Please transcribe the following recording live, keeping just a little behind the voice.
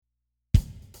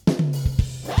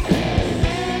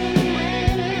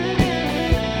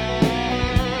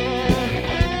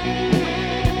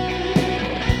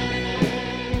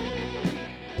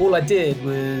all I did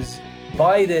was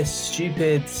buy this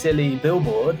stupid, silly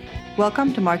billboard.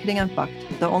 Welcome to Marketing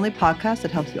Unfucked, the only podcast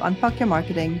that helps you unfuck your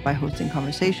marketing by hosting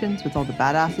conversations with all the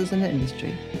badasses in the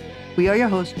industry. We are your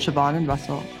hosts, Siobhan and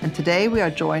Russell, and today we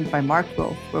are joined by Mark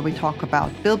Wolf, where we talk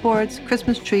about billboards,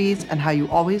 Christmas trees, and how you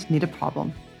always need a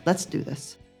problem. Let's do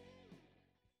this.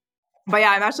 But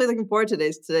yeah, I'm actually looking forward to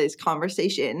today's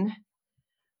conversation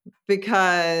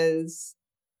because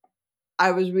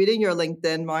I was reading your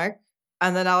LinkedIn, Mark,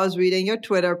 and then I was reading your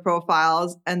Twitter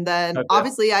profiles, and then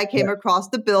obviously I came across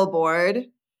the billboard.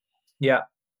 Yeah.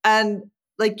 And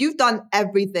like you've done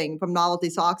everything from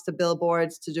novelty socks to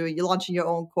billboards to you launching your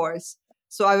own course.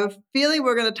 So I have a feeling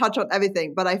we're going to touch on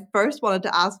everything. But I first wanted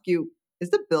to ask you, is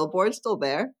the billboard still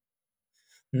there?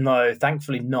 No,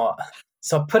 thankfully not.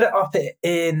 So I put it up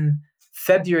in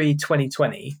February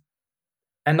 2020,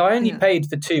 and I only paid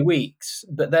for 2 weeks.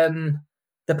 But then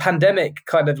the pandemic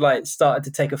kind of like started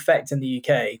to take effect in the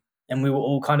UK, and we were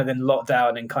all kind of in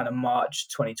lockdown in kind of March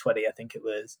 2020, I think it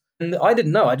was. And I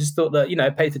didn't know. I just thought that, I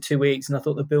paid for 2 weeks and I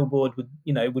thought the billboard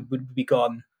would be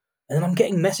gone. And then I'm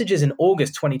getting messages in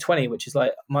August 2020, which is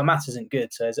like, my maths isn't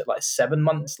good. So is it like 7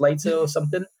 months later or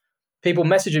something? People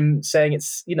messaging saying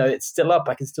it's still up.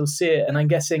 I can still see it. And I'm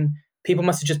guessing people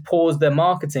must have just paused their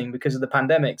marketing because of the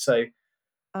pandemic. So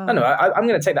I don't know. I'm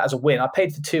going to take that as a win. I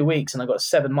paid for 2 weeks and I got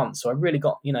 7 months. So I really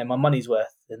got, my money's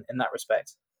worth in that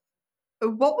respect.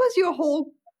 What was your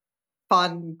whole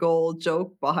fun goal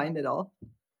joke behind it all?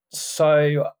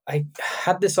 So I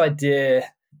had this idea.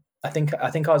 I think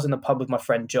I was in the pub with my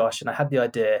friend Josh, and I had the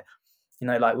idea,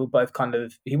 like we're both kind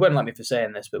of, he wouldn't like me for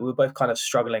saying this, but we were both kind of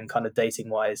struggling kind of dating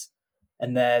wise.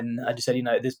 And then I just said,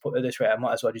 at this rate, I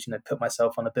might as well just, put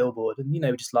myself on a billboard. And,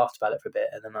 we just laughed about it for a bit.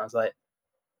 And then I was like,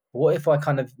 what if I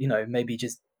kind of, maybe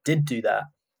just did do that?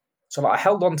 So I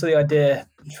held on to the idea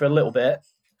for a little bit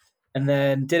and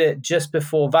then did it just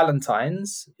before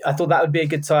Valentine's. I thought that would be a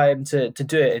good time to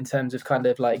do it in terms of kind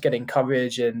of like getting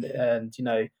coverage and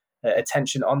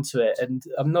attention onto it. And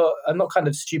I'm not kind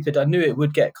of stupid. I knew it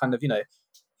would get kind of,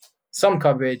 some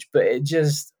coverage, but it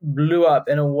just blew up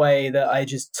in a way that I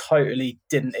just totally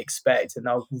didn't expect. And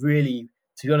I really,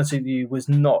 to be honest with you, was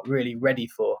not really ready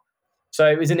for. So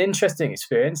it was an interesting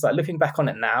experience. Like looking back on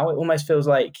it now, it almost feels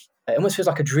like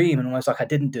a dream and almost like I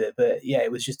didn't do it. But yeah, it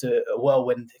was just a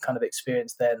whirlwind kind of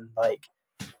experience then. Like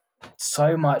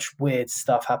so much weird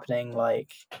stuff happening.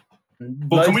 Like,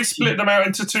 well, can we split them out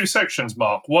into two sections,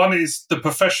 Mark? One is the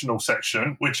professional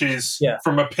section, which is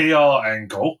from a PR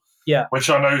angle. Yeah, which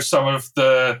I know some of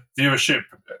the viewership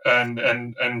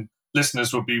and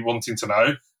listeners would be wanting to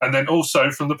know, and then also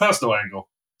from the personal angle.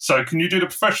 So can you do the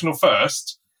professional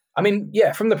first? I mean,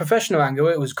 yeah, from the professional angle,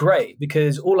 it was great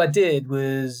because all I did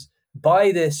was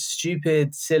buy this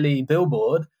stupid, silly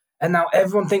billboard, and now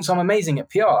everyone thinks I'm amazing at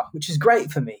PR, which is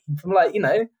great for me. From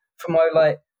from my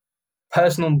like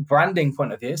personal branding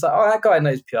point of view, it's like, oh, that guy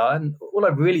knows PR, and all I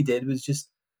really did was just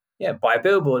buy a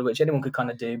billboard, which anyone could kind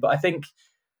of do. But I think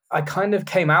I kind of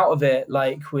came out of it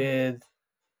like with,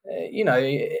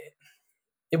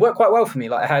 it worked quite well for me.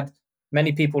 Like I had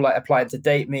many people like applying to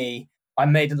date me. I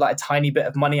made like a tiny bit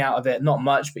of money out of it, not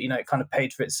much, but it kind of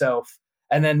paid for itself.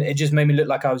 And then it just made me look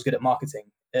like I was good at marketing.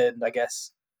 And I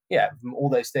guess, all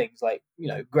those things, like,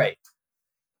 great.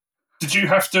 Did you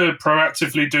have to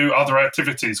proactively do other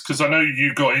activities? Because I know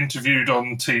you got interviewed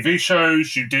on TV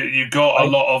shows. You got a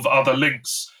lot of other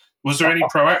links. Was there any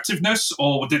proactiveness,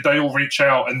 or did they all reach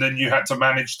out and then you had to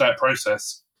manage that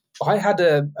process? I had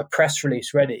a press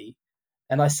release ready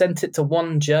and I sent it to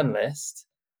one journalist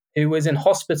who was in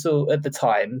hospital at the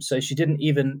time. So she didn't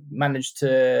even manage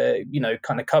to,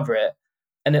 kind of cover it.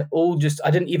 And it all just, I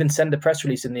didn't even send a press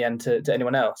release in the end to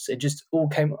anyone else. It just all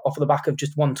came off of the back of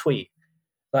just one tweet.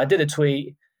 Like I did a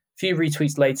tweet, a few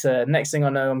retweets later. Next thing I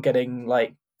know, I'm getting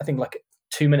I think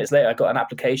 2 minutes later, I got an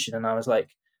application and I was like,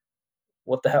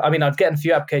 what the hell? I mean, I'd get a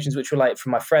few applications which were like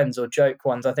from my friends or joke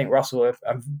ones. I think Russell,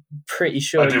 I'm pretty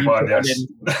sure you put one in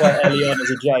quite early on as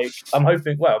a joke. I'm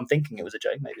thinking it was a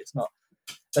joke. Maybe it's not.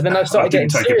 But then I started getting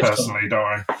serious. I didn't take it personally,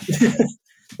 don't I?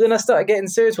 Then I started getting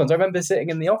serious ones. I remember sitting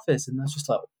in the office and I was just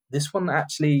like, this one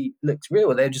actually looks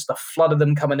real. There were just a flood of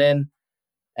them coming in.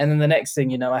 And then the next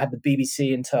thing, I had the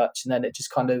BBC in touch. And then it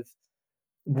just kind of,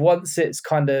 once it's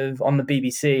kind of on the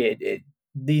BBC,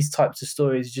 these types of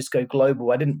stories just go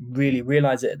global. I didn't really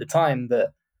realize it at the time,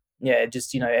 but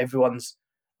just, everyone's,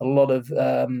 a lot of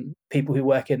people who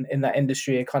work in that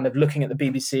industry are kind of looking at the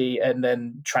BBC and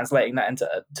then translating that into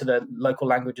the local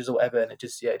languages or whatever. And it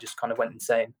just kind of went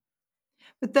insane.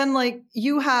 But then, like,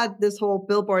 you had this whole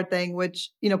billboard thing, which,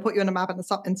 put you on a map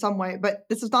in some way. But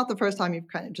this is not the first time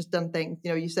you've kind of just done things.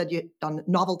 You said you'd done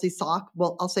novelty sock.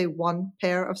 Well, I'll say one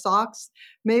pair of socks,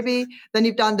 maybe. Then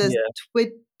you've done this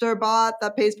Twitter bot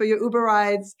that pays for your Uber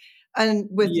rides and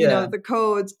with, the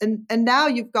codes. And now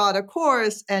you've got a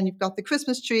course and you've got the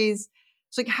Christmas trees.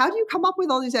 It's like, how do you come up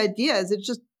with all these ideas?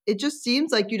 It just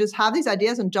seems like you just have these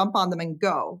ideas and jump on them and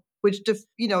go, which, is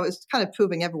kind of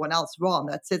proving everyone else wrong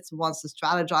that sits and wants to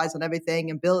strategize on everything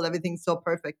and build everything so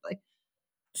perfectly.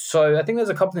 So I think there's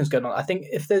a couple things going on. I think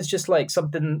if there's just like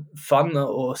something fun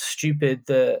or stupid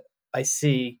that I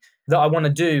see that I want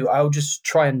to do, I'll just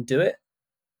try and do it.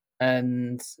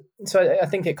 And so I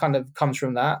think it kind of comes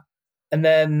from that. And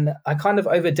then I kind of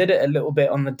overdid it a little bit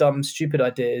on the dumb, stupid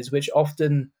ideas, which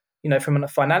often, from a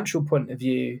financial point of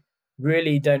view,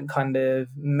 really don't kind of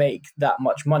make that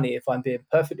much money, if I'm being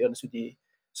perfectly honest with you.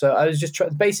 So I was just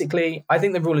basically, I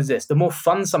think the rule is this: the more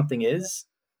fun something is,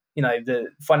 the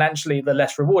financially, the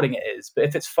less rewarding it is. But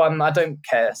if it's fun, I don't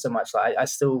care so much. Like I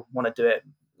still want to do it.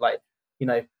 Like,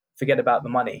 forget about the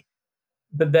money.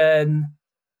 But then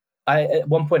at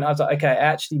one point I was like, okay, I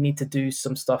actually need to do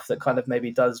some stuff that kind of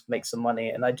maybe does make some money.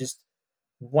 And I just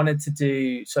wanted to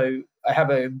do, so I have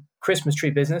a Christmas tree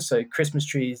business, so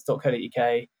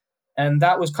christmastrees.co.uk. And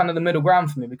that was kind of the middle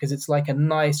ground for me because it's like a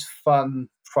nice, fun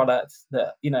product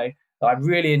that, I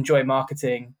really enjoy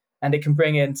marketing and it can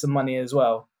bring in some money as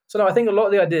well. So no, I think a lot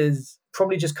of the ideas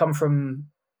probably just come from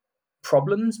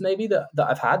problems maybe that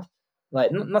I've had.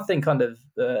 Like nothing kind of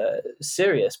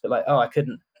serious, but like, I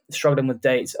couldn't, struggling with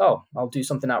dates. Oh, I'll do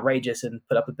something outrageous and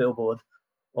put up a billboard.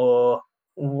 Or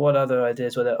what other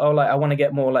ideas were there? Oh, like I want to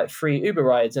get more like free Uber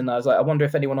rides. And I was like, I wonder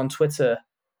if anyone on Twitter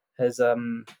has,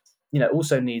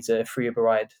 also needs a free Uber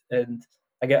ride. And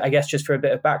I guess just for a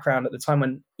bit of background, at the time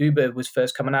when Uber was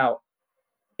first coming out,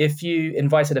 if you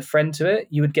invited a friend to it,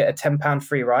 you would get a £10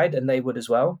 free ride and they would as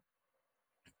well.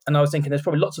 And I was thinking there's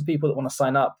probably lots of people that want to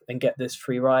sign up and get this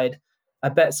free ride. I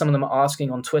bet some of them are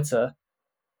asking on Twitter,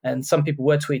 and some people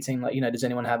were tweeting like, does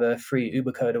anyone have a free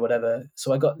Uber code or whatever?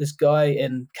 So I got this guy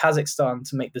in Kazakhstan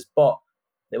to make this bot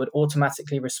that would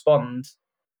automatically respond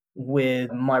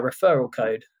with my referral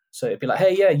code. So it'd be like,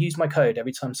 hey, yeah, use my code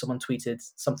every time someone tweeted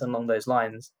something along those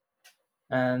lines.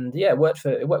 And yeah, it worked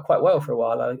quite well for a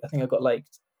while. I think I got like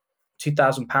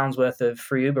 £2,000 worth of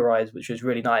free Uber rides, which was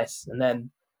really nice. And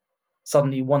then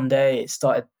suddenly one day it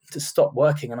started to stop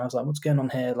working. And I was like, what's going on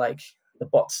here? Like the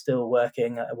bot's still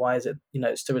working. Why is it,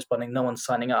 it's still responding? No one's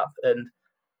signing up. And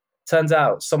turns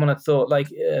out someone had thought like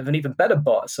of an even better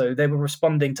bot. So they were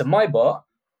responding to my bot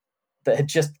that had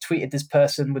just tweeted this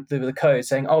person with the code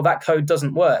saying, oh, that code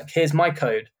doesn't work. Here's my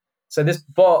code. So this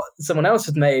bot someone else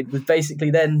had made was basically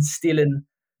then stealing,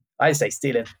 I say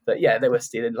stealing, but yeah, they were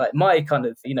stealing like my kind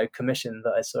of, commission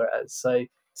that I saw it as. So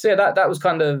yeah, that was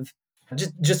kind of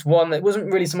just one. It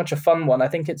wasn't really so much a fun one. I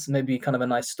think it's maybe kind of a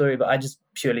nice story, but I just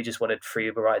purely just wanted free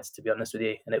Uber rides, to be honest with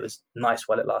you. And it was nice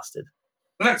while it lasted.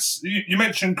 You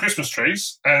mentioned Christmas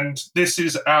trees, and this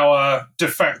is our de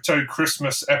facto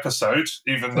Christmas episode,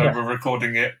 even though we're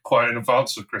recording it quite in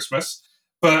advance of Christmas.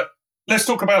 But let's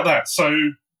talk about that. So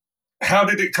how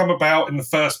did it come about in the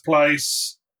first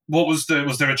place? What was there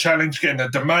a challenge getting a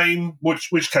domain? Which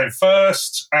came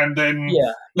first? And then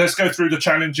let's go through the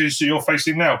challenges that you're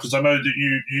facing now, because I know that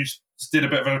you did a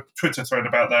bit of a Twitter thread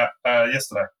about that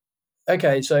yesterday.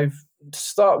 Okay, so to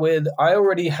start with, I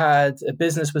already had a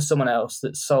business with someone else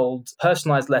that sold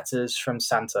personalized letters from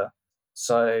Santa.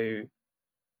 So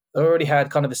I already had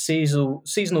kind of a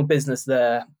seasonal business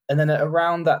there. And then at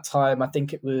around that time, I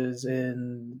think it was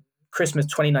in Christmas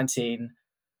 2019,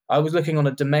 I was looking on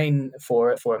a domain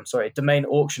domain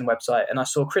auction website, and I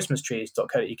saw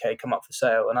christmastrees.co.uk come up for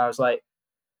sale. And I was like,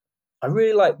 I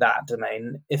really like that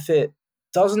domain. If it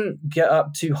doesn't get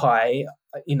up too high,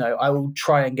 I will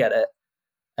try and get it.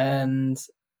 And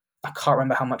I can't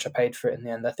remember how much I paid for it in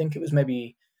the end. I think it was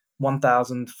maybe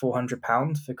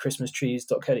 £1,400 for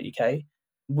christmastrees.co.uk,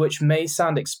 which may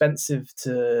sound expensive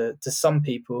to some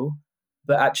people,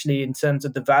 but actually in terms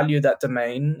of the value of that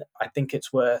domain, I think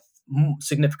it's worth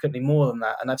significantly more than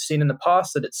that. And I've seen in the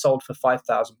past that it's sold for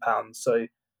 £5,000. So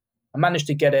I managed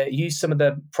to get it, use some of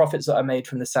the profits that I made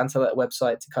from the Santa Letter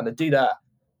website to kind of do that.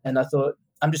 And I thought,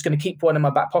 I'm just going to keep one in my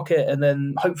back pocket and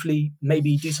then hopefully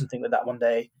maybe do something with that one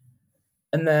day.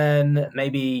 And then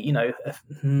maybe,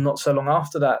 not so long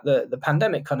after that, the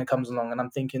pandemic kind of comes along, and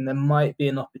I'm thinking there might be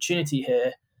an opportunity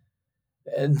here.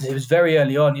 And it was very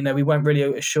early on, we weren't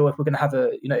really sure if we're going to have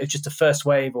it's just a first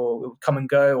wave or it would come and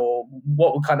go or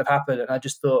what would kind of happen. And I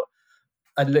just thought,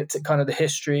 I looked at kind of the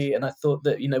history and I thought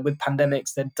that, with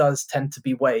pandemics, there does tend to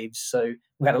be waves. So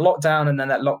we had a lockdown and then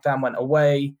that lockdown went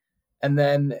away. And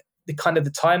then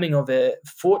the timing of it,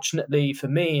 fortunately for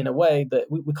me, in a way, that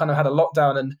we kind of had a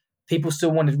lockdown and people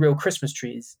still wanted real Christmas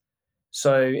trees.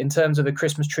 So in terms of a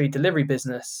Christmas tree delivery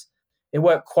business, it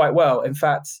worked quite well. In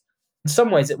fact, in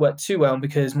some ways it worked too well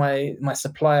because my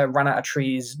supplier ran out of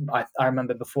trees. I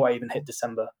remember before I even hit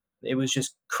December. It was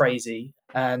just crazy.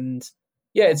 And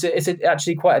yeah, it's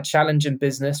actually quite a challenging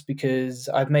business because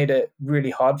I've made it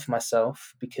really hard for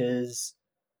myself because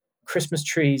Christmas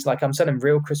trees, like I'm selling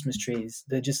real Christmas trees.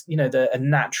 They're just, they're a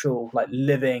natural, like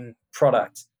living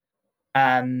product.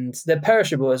 And they're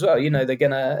perishable as well. They're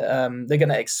gonna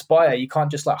expire. You can't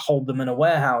just like hold them in a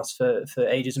warehouse for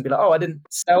ages and be like, oh, I didn't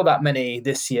sell that many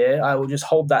this year. I will just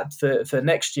hold that for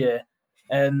next year.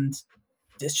 And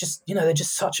it's just, they're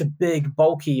just such a big,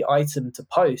 bulky item to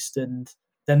post, and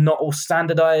they're not all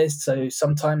standardized. So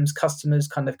sometimes customers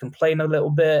kind of complain a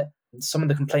little bit. Some of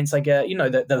the complaints I get,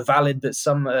 they're valid, but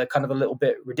some are kind of a little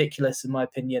bit ridiculous in my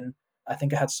opinion. I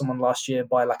think I had someone last year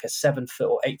buy like a 7-foot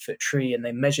or 8-foot tree and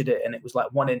they measured it and it was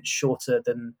like 1 inch shorter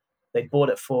than they bought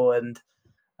it for. And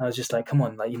I was just like, come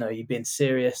on, like, you're being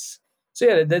serious. So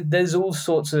yeah, there's all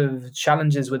sorts of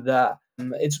challenges with that.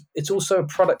 It's also a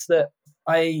product that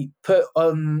I put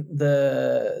on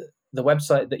the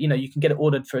website that, you can get it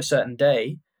ordered for a certain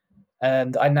day.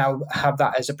 And I now have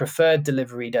that as a preferred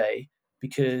delivery day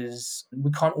because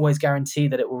we can't always guarantee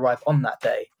that it will arrive on that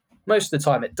day. Most of the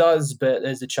time it does, but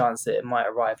there's a chance that it might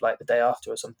arrive like the day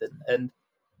after or something. And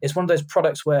it's one of those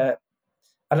products where,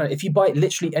 I don't know, if you buy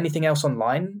literally anything else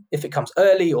online, if it comes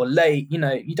early or late,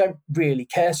 you don't really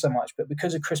care so much. But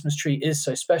because a Christmas tree is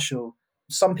so special,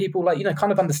 some people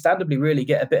kind of understandably really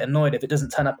get a bit annoyed if it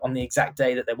doesn't turn up on the exact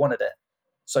day that they wanted it.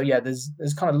 So yeah, there's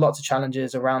kind of lots of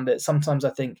challenges around it. Sometimes I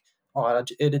think,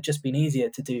 it'd have just been easier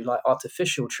to do like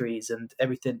artificial trees and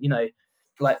everything,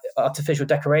 like artificial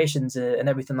decorations and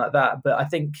everything like that. But I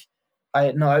think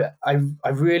I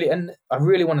really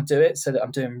want to do it so that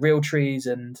I'm doing real trees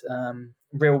and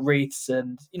real wreaths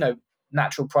and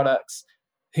natural products.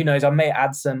 Who knows? I may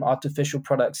add some artificial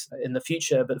products in the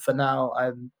future, but for now,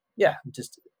 I'm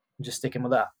just sticking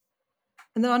with that.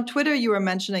 And then on Twitter, you were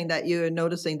mentioning that you're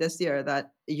noticing this year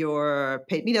that your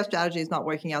paid media strategy is not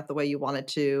working out the way you want it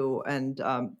to, and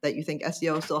that you think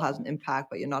SEO still has an impact,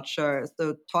 but you're not sure.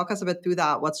 So talk us a bit through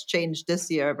that. What's changed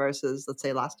this year versus, let's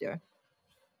say, last year?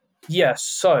 Yeah,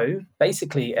 so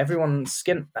basically everyone's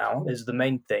skint now is the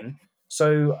main thing.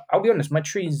 So I'll be honest, my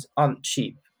trees aren't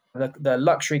cheap. They're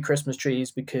luxury Christmas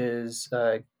trees because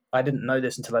I didn't know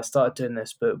this until I started doing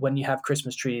this, but when you have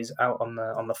Christmas trees out on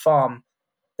the farm,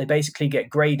 they basically get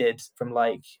graded from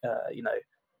like,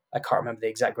 I can't remember the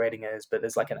exact grading is, but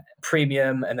there's like a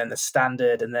premium and then the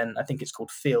standard, and then I think it's called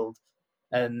field.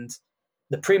 And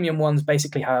the premium ones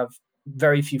basically have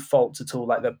very few faults at all.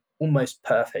 Like they're almost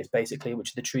perfect, basically, which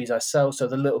are the trees I sell. So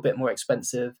they're a little bit more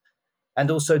expensive. And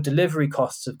also delivery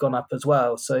costs have gone up as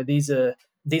well. So these are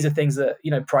things that,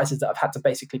 prices that I've had to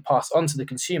basically pass on to the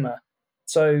consumer.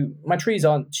 So my trees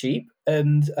aren't cheap.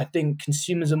 And I think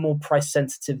consumers are more price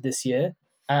sensitive this year.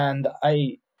 And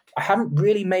I haven't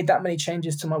really made that many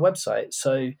changes to my website.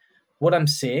 So what I'm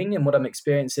seeing and what I'm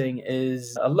experiencing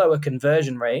is a lower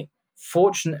conversion rate.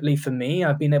 Fortunately for me,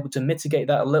 I've been able to mitigate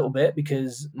that a little bit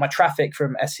because my traffic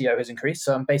from SEO has increased.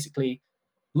 So I'm basically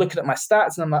looking at my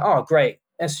stats and I'm like, oh, great,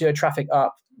 SEO traffic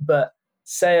up, but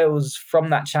sales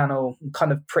from that channel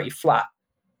kind of pretty flat.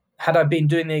 Had I been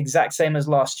doing the exact same as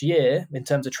last year in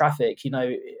terms of traffic,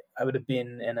 I would have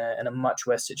been in a much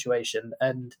worse situation.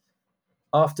 And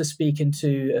after speaking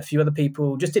to a few other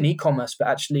people, just in e-commerce, but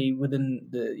actually within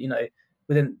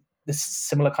the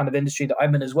similar kind of industry that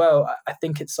I'm in as well, I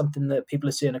think it's something that people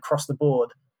are seeing across the board.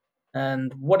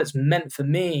 And what it's meant for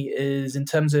me is in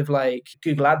terms of like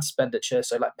Google Ads expenditure,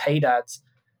 so like paid ads,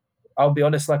 I'll be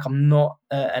honest, like I'm not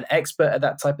an expert at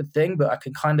that type of thing, but I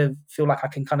can kind of feel like I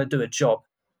can kind of do a job.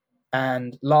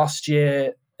 And last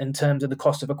year, in terms of the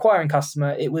cost of acquiring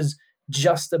customer, it was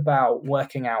just about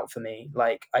working out for me.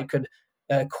 Like I could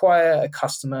acquire a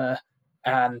customer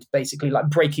and basically like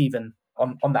break even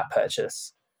on that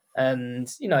purchase. And,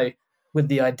 with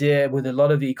the idea, with a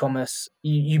lot of e-commerce,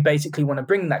 you basically want to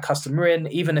bring that customer in,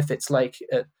 even if it's like,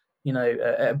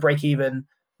 a break even,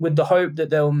 with the hope that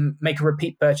they'll make a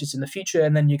repeat purchase in the future.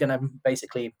 And then you're going to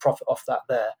basically profit off that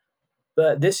there.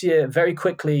 But this year, very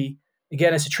quickly,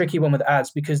 again, it's a tricky one with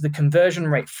ads because the conversion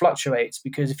rate fluctuates,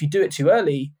 because if you do it too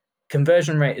early,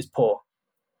 conversion rate is poor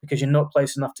because you're not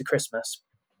close enough to Christmas.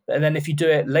 And then if you do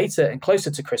it later and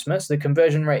closer to Christmas, the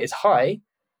conversion rate is high,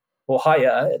 or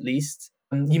higher at least,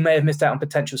 you may have missed out on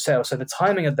potential sales. So the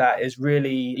timing of that is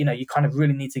really, you kind of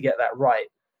really need to get that right.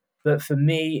 But for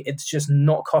me, it's just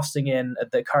not costing in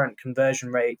at the current conversion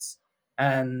rates.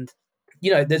 And,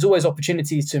 there's always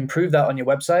opportunities to improve that on your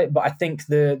website. But I think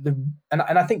and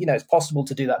I think, it's possible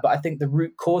to do that. But I think the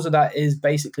root cause of that is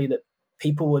basically that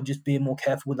people were just being more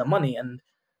careful with their money, and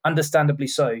understandably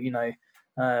so,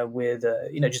 with,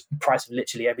 just the price of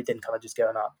literally everything kind of just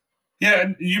going up. Yeah,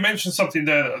 and you mentioned something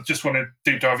there that I just want to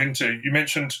deep dive into. You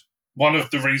mentioned one of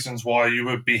the reasons why you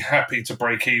would be happy to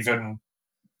break even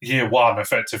year one,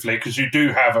 effectively, because you do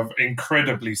have an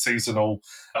incredibly seasonal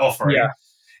offering,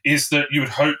 is that you would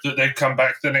hope that they'd come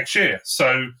back the next year.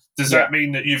 So does that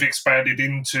mean that you've expanded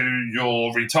into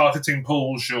your retargeting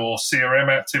pools, your CRM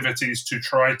activities to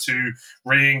try to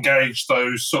re-engage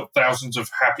those sort of thousands of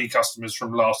happy customers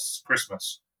from last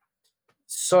Christmas?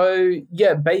 So,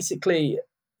 basically,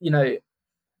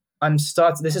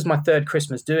 this is my third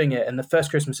Christmas doing it. And the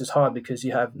first Christmas is hard because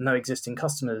you have no existing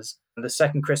customers. And the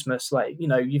second Christmas,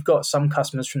 you've got some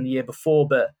customers from the year before,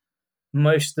 but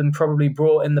most of them probably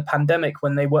brought in the pandemic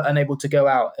when they were unable to go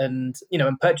out and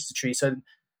purchase a tree. So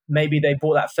maybe they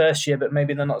bought that first year, but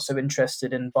maybe they're not so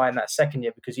interested in buying that second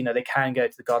year because, they can go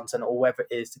to the garden center or wherever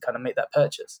it is to kind of make that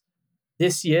purchase.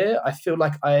 This year, I feel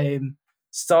like I'm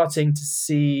starting to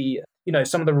see,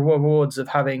 some of the rewards of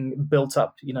having built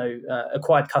up,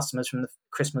 acquired customers from the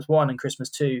Christmas 1 and Christmas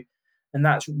 2. And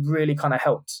that's really kind of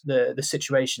helped the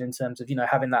situation in terms of,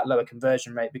 having that lower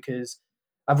conversion rate, because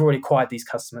I've already acquired these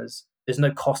customers. There's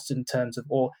no cost in terms of,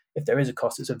 or if there is a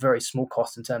cost, it's a very small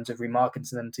cost in terms of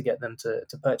remarketing them to get them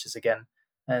to purchase again.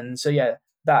 And so,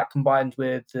 that combined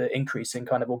with the increase in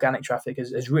kind of organic traffic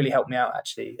has really helped me out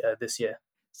actually this year.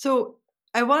 So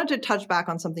I wanted to touch back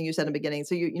on something you said in the beginning.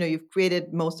 So you've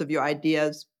created most of your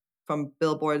ideas from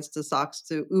billboards to socks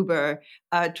to Uber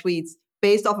tweets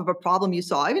based off of a problem you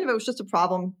saw, even if it was just a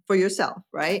problem for yourself,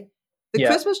 right? The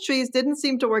Christmas trees didn't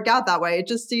seem to work out that way. It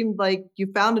just seemed like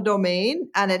you found a domain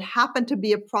and it happened to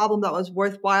be a problem that was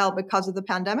worthwhile because of the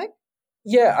pandemic.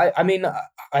 Yeah, I mean,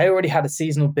 I already had a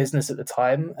seasonal business at the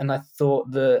time, and I thought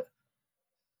that,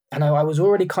 I was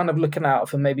already kind of looking out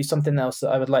for maybe something else that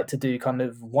I would like to do kind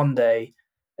of one day.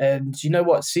 And you know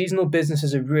what? Seasonal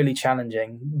businesses are really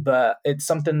challenging, but it's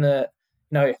something that,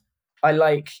 I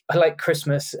like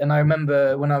Christmas. And I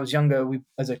remember when I was younger,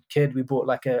 as a kid, we bought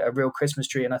like a real Christmas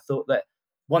tree. And I thought that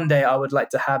one day I would like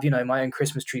to have, my own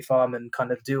Christmas tree farm and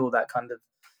kind of do all that kind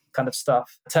of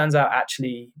stuff. It turns out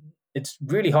actually it's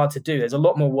really hard to do. There's a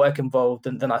lot more work involved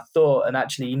than I thought. And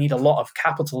actually you need a lot of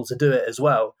capital to do it as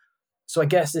well. So I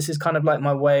guess this is kind of like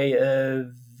my way of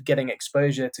getting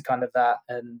exposure to kind of that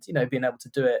and, being able to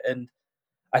do it. And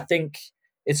I think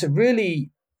it's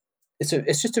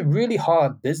just a really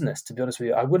hard business, to be honest with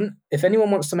you. If anyone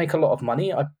wants to make a lot of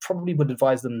money, I probably would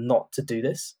advise them not to do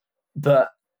this. But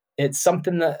it's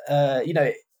something that,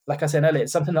 like I said earlier,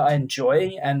 it's something that I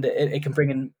enjoy, and it can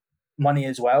bring in money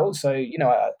as well. So,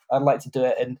 I'd like to do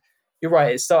it. And you're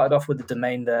right, it started off with the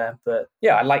domain there. But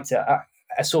yeah, I liked it.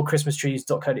 I saw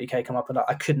christmastrees.co.uk come up, and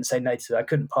I couldn't say no to it. I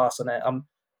couldn't pass on it.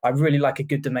 I really like a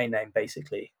good domain name,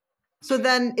 basically. So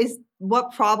then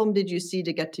what problem did you see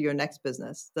to get to your next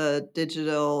business, the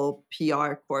digital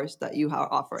PR course that you are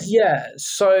offering? Yeah.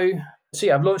 So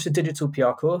I've launched a digital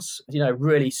PR course.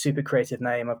 Really super creative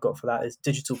name I've got for that is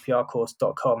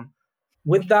digitalprcourse.com.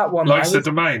 With that one, likes the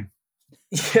domain.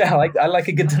 Yeah, I like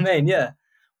a good domain. Yeah.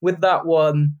 With that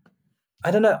one,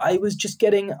 I don't know. I was just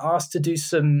getting asked to do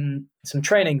some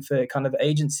training for kind of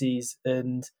agencies,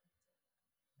 and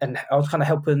I was kind of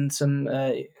helping some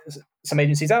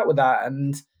agencies out with that.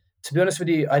 And to be honest with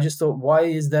you, I just thought, why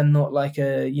is there not like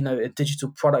a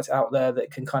digital product out there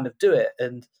that can kind of do it?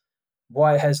 And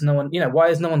why has no one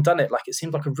done it? Like, it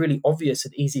seemed like a really obvious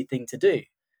and easy thing to do.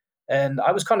 And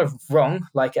I was kind of wrong.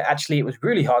 Like, actually, it was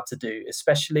really hard to do,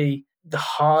 especially the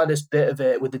hardest bit of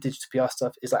it with the digital PR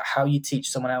stuff is like how you teach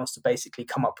someone else to basically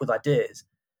come up with ideas.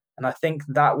 And I think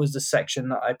that was the section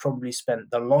that I probably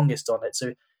spent the longest on it.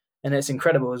 So, and it's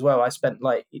incredible as well. I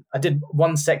did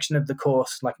one section of the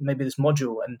course, like maybe this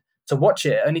module, and to watch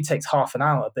it only takes half an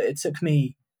hour, but it took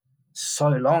me so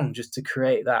long just to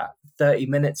create that 30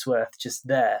 minutes worth just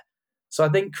there. So I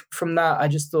think from that, I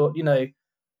just thought,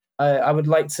 I would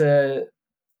like to,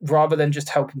 rather than just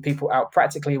helping people out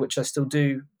practically, which I still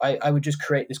do, I would just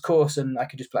create this course, and I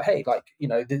could just be like, hey, like,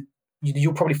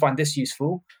 you'll probably find this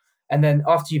useful. And then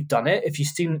after you've done it, if you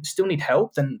still need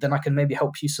help, then I can maybe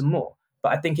help you some more.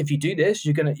 But I think if you do this,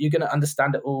 you're gonna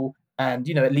understand it all, and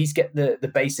at least get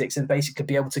the basics, and basically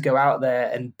be able to go out there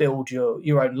and build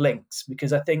your own links.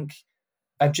 Because I think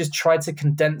I've just tried to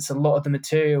condense a lot of the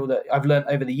material that I've learned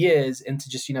over the years into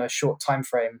just a short time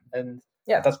frame. And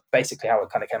yeah, that's basically how it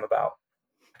kind of came about.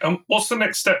 And what's the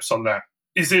next steps on that?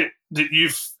 Is it that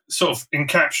you've sort of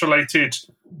encapsulated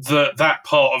that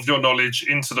part of your knowledge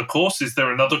into the course? Is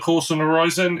there another course on the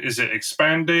horizon? Is it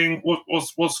expanding?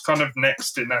 What's kind of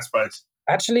next in that space?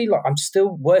 Actually, like, I'm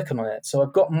still working on it. So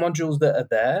I've got modules that are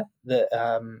there that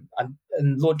I'm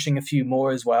launching a few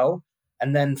more as well.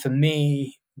 And then for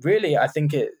me, really, I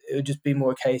think it would just be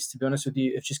more a case, to be honest with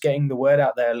you, of just getting the word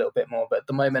out there a little bit more. But at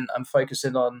the moment, I'm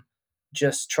focusing on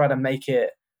just trying to make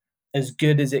it as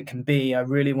good as it can be. I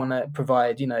really want to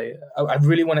provide, I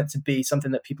really want it to be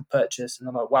something that people purchase and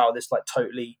they're like, wow, this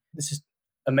is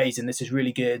amazing. This is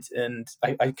really good. And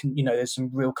I can, there's some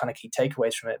real kind of key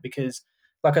takeaways from it because,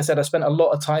 like I said, I spent a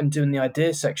lot of time doing the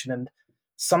ideas section. And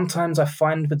sometimes I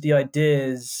find with the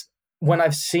ideas, when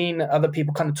I've seen other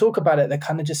people kind of talk about it, they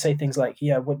kind of just say things like,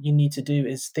 yeah, what you need to do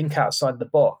is think outside the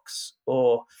box,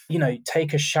 or,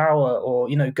 take a shower, or,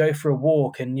 go for a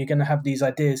walk, and you're going to have these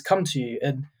ideas come to you.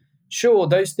 And sure,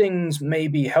 those things may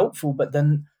be helpful, but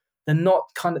then they're not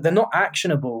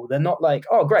actionable. They're not like,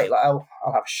 oh, great, like I'll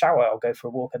have a shower, I'll go for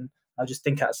a walk, and I'll just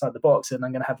think outside the box, and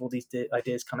I'm going to have all these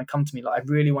ideas kind of come to me. Like I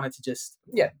really wanted to just,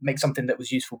 make something that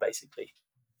was useful, basically.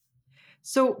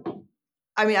 So,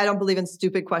 I mean, I don't believe in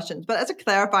stupid questions, but as a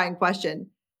clarifying question,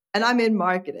 and I'm in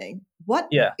marketing, what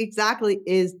exactly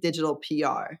is digital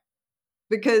PR?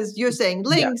 Because you're saying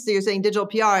links, so you're saying digital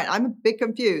PR, and I'm a bit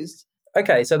confused.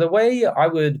 Okay, so the way I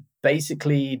would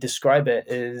basically describe it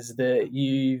is that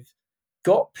you've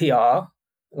got PR,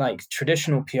 like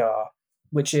traditional PR,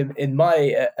 which in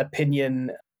my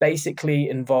opinion basically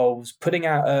involves putting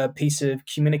out a piece of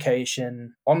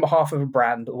communication on behalf of a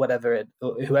brand or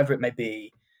whoever it may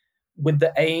be, with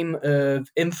the aim of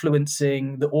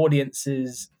influencing the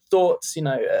audience's thoughts,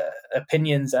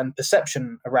 opinions and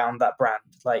perception around that brand.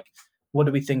 Like, what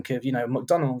do we think of,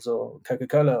 McDonald's or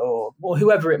Coca-Cola or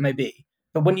whoever it may be?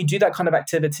 But when you do that kind of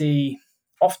activity,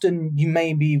 often you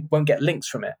maybe won't get links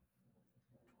from it.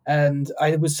 And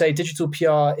I would say digital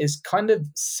PR is kind of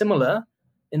similar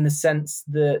in the sense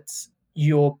that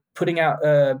you're putting out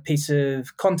a piece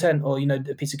of content or,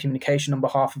 a piece of communication on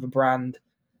behalf of a brand,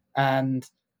 and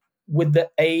with the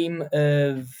aim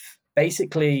of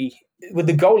basically, with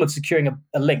the goal of securing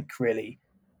a link, really.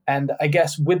 And I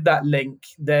guess with that link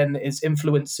then is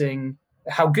influencing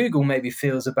how Google maybe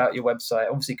feels about your website.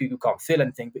 Obviously, Google can't feel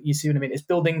anything, but you see what I mean? It's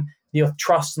building the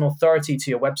trust and authority to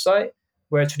your website,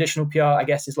 where traditional PR, I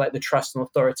guess, is like the trust and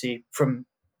authority from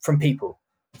people.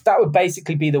 That would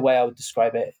basically be the way I would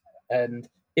describe it. And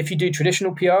if you do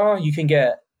traditional PR, you can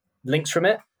get links from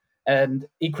it. And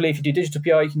equally, if you do digital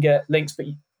PR, you can get links, but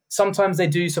sometimes they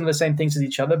do some of the same things as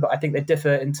each other, but I think they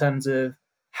differ in terms of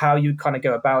how you kind of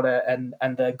go about it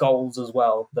and their goals as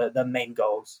well, the main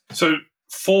goals. So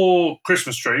for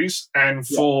Christmas trees and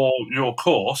for your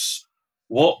course,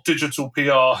 what digital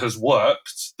PR has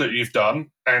worked that you've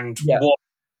done and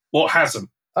what hasn't?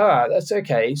 That's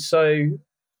okay. So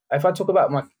if I talk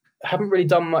about I haven't really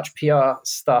done much PR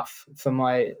stuff for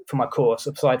my course,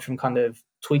 aside from kind of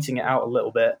tweeting it out a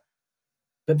little bit.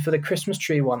 But for the Christmas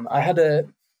tree one, I had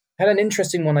an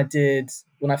interesting one I did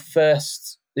when I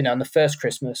first, on the first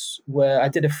Christmas, where I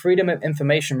did a Freedom of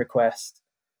Information request.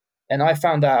 And I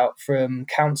found out from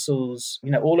councils,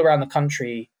 all around the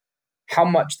country, how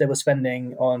much they were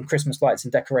spending on Christmas lights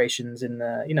and decorations in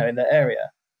the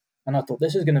area. And I thought,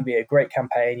 this is going to be a great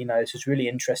campaign. This is really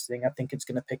interesting. I think it's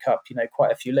going to pick up,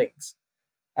 quite a few links.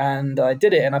 And I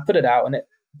did it and I put it out. And it,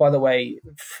 by the way,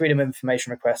 Freedom of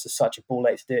Information request is such a ball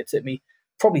ache to do. It took me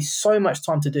probably so much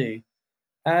time to do.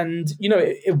 And,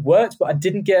 it worked, but I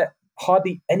didn't get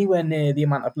hardly anywhere near the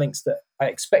amount of links that I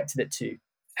expected it to.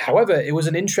 However, it was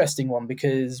an interesting one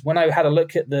because when I had a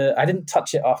look at I didn't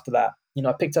touch it after that.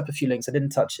 I picked up a few links, I didn't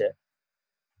touch it.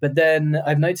 But then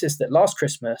I've noticed that last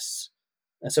Christmas,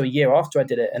 so a year after I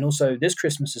did it, and also this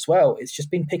Christmas as well, it's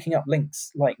just been picking up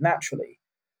links like naturally.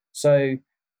 So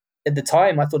at the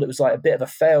time, I thought it was like a bit of a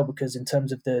fail because in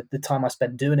terms of the time I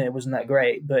spent doing it, it wasn't that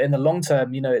great. But in the long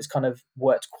term, it's kind of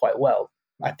worked quite well.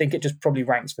 I think it just probably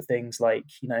ranks for things like,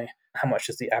 how much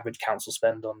does the average council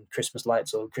spend on Christmas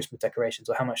lights or Christmas decorations,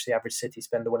 or how much the average city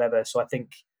spend or whatever. So I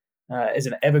think as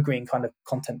an evergreen kind of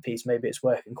content piece, maybe it's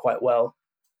working quite well.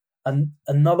 And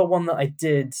another one that I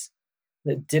did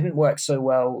that didn't work so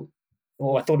well,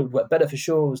 or I thought it would work better for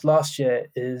sure, was last year,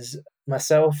 is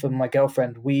myself and my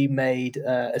girlfriend, we made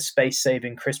a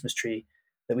space-saving Christmas tree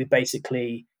that we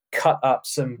basically cut up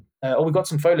we got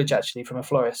some foliage actually from a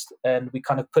florist, and we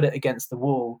kind of put it against the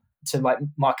wall to like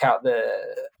mark out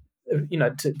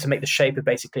to make the shape of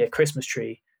basically a Christmas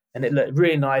tree. And it looked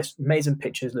really nice, amazing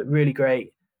pictures, looked really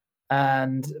great.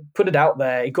 and put it out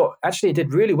there. It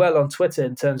did really well on Twitter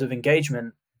in terms of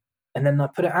engagement. And then I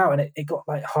put it out and it got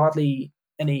like hardly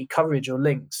any coverage or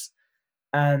links.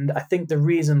 And I think the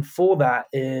reason for that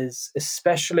is,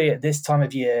 especially at this time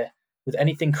of year, with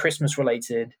anything Christmas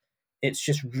related, it's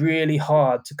just really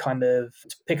hard to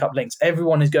pick up links.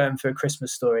 Everyone is going for a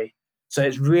Christmas story. So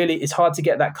it's hard to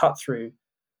get that cut through.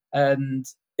 And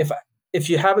if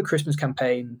you have a Christmas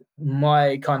campaign,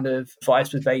 my kind of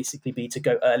advice would basically be to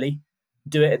go early,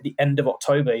 do it at the end of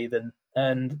October even.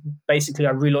 And basically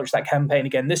I relaunched that campaign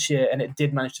again this year, and it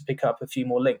did manage to pick up a few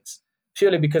more links,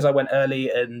 purely because I went early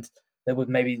and there were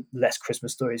maybe less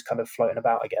Christmas stories kind of floating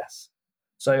about, I guess.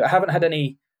 So I haven't had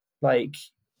any like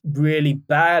really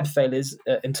bad failures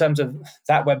in terms of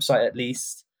that website, at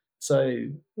least. So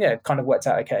yeah, it kind of worked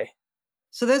out okay.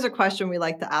 So there's a question we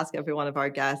like to ask every one of our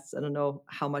guests. I don't know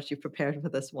how much you've prepared for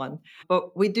this one,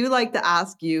 but we do like to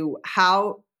ask you,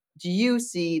 how do you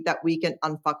see that we can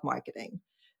unfuck marketing?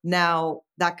 Now,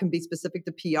 that can be specific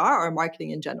to PR or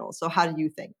marketing in general. So how do you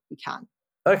think we can?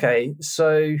 Okay,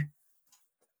 so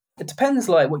it depends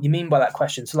like what you mean by that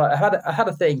question. So like I had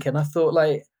a think, and I thought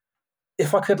like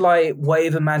if I could like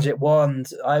wave a magic wand,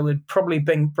 I would probably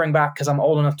bring back, because I'm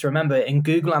old enough to remember, in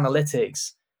Google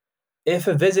Analytics, if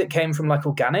a visit came from like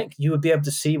organic, you would be able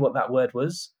to see what that word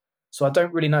was. So I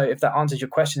don't really know if that answers your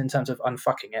question in terms of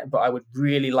unfucking it, but I would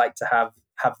really like to have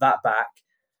that back.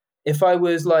 If I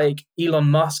was like Elon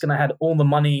Musk and I had all the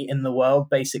money in the world,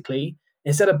 basically,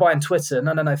 instead of buying Twitter,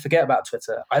 no, forget about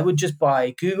Twitter. I would just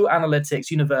buy Google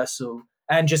Analytics Universal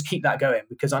and just keep that going,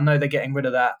 because I know they're getting rid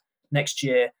of that next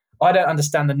year. I don't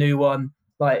understand the new one.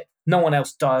 Like, no one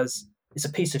else does. It's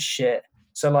a piece of shit.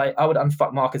 So like, I would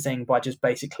unfuck marketing by just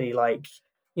basically like,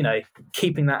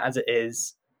 keeping that as it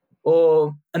is.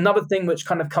 Or another thing which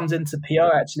kind of comes into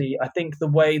PR, actually, I think the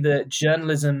way that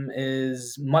journalism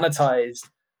is monetized,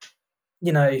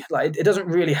 like it doesn't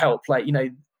really help. Like,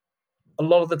 a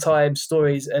lot of the time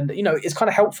stories, and, it's kind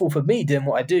of helpful for me doing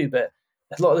what I do, but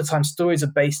a lot of the time stories are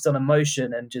based on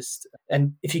emotion and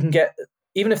if you can get,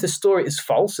 even if the story is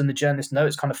false and the journalists know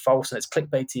it's kind of false and it's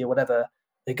clickbaity or whatever,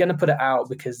 they're going to put it out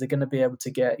because they're going to be able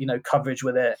to get, coverage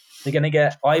with it. They're going to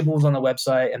get eyeballs on the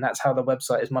website, and that's how the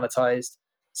website is monetized.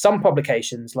 Some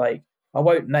publications, like, I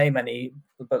won't name any,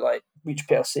 but like Reach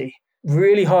PLC,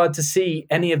 really hard to see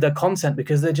any of their content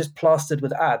because they're just plastered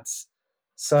with ads.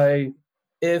 So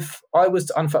if I was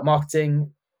to unfuck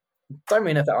marketing, don't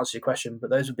really know if that answers your question, but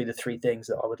those would be the three things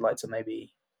that I would like to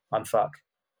maybe unfuck.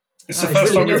 It's the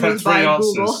first time we've had three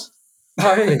answers.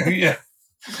 Oh, really? Yeah.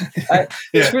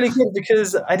 It's really good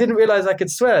because I didn't realize I could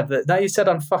swear, but now you said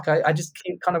unfuck, I just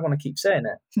kind of want to keep saying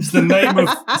it. It's the name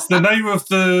of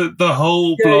the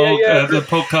whole blog, the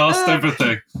podcast,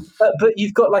 everything. But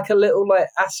you've got like a little like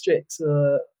asterisk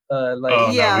like. Oh,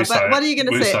 yeah, no, but what are you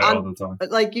going to say? All the time.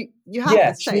 Like you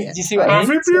have to say it. Do you see what I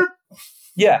mean?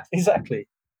 Yeah, exactly.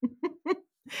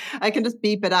 I can just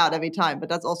beep it out every time, but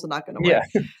that's also not going to work.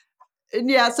 Yeah.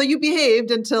 Yeah, so you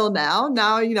behaved until now.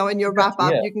 Now, in your wrap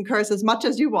up, you can curse as much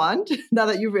as you want, now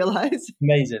that you realize.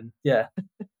 Amazing, yeah.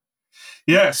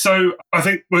 Yeah, so I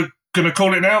think we're going to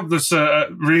call it now. This a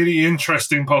really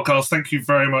interesting podcast. Thank you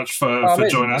very much for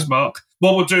joining us, Mark.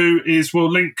 What we'll do is we'll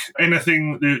link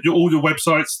anything, all your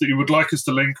websites that you would like us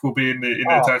to link will be in the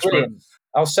attachment. Brilliant.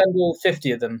 I'll send all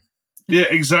 50 of them. Yeah,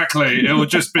 exactly. It will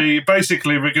just be,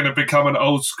 basically, we're going to become an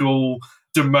old school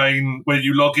domain where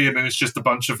you log in and it's just a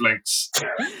bunch of links.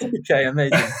 Okay,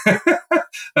 amazing.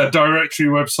 A directory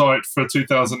website for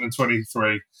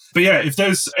 2023. But yeah, if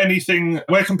there's anything,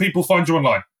 where can people find you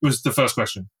online? Was the first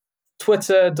question.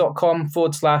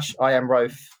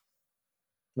 Twitter.com/IamRofe,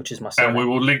 which is my surname. And we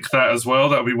will link that as well.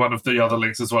 That'll be one of the other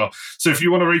links as well. So if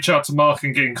you want to reach out to Mark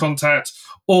and get in contact,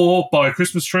 or buy a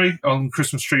Christmas tree on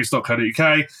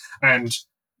christmastrees.co.uk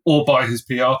or buy his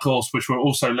PR course, which we'll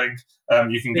also link.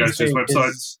 You can go to his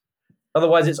website.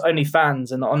 Otherwise, it's only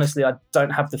fans, and honestly, I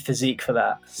don't have the physique for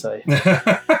that. So,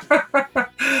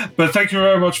 but thank you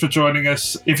very much for joining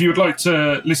us. If you would like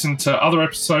to listen to other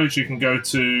episodes, you can go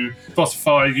to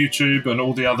Spotify, YouTube, and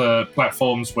all the other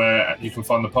platforms where you can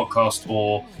find the podcast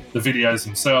or the videos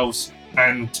themselves.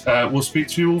 And we'll speak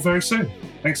to you all very soon.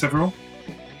 Thanks, everyone.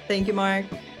 Thank you, Mark.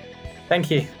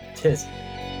 Thank you. Cheers.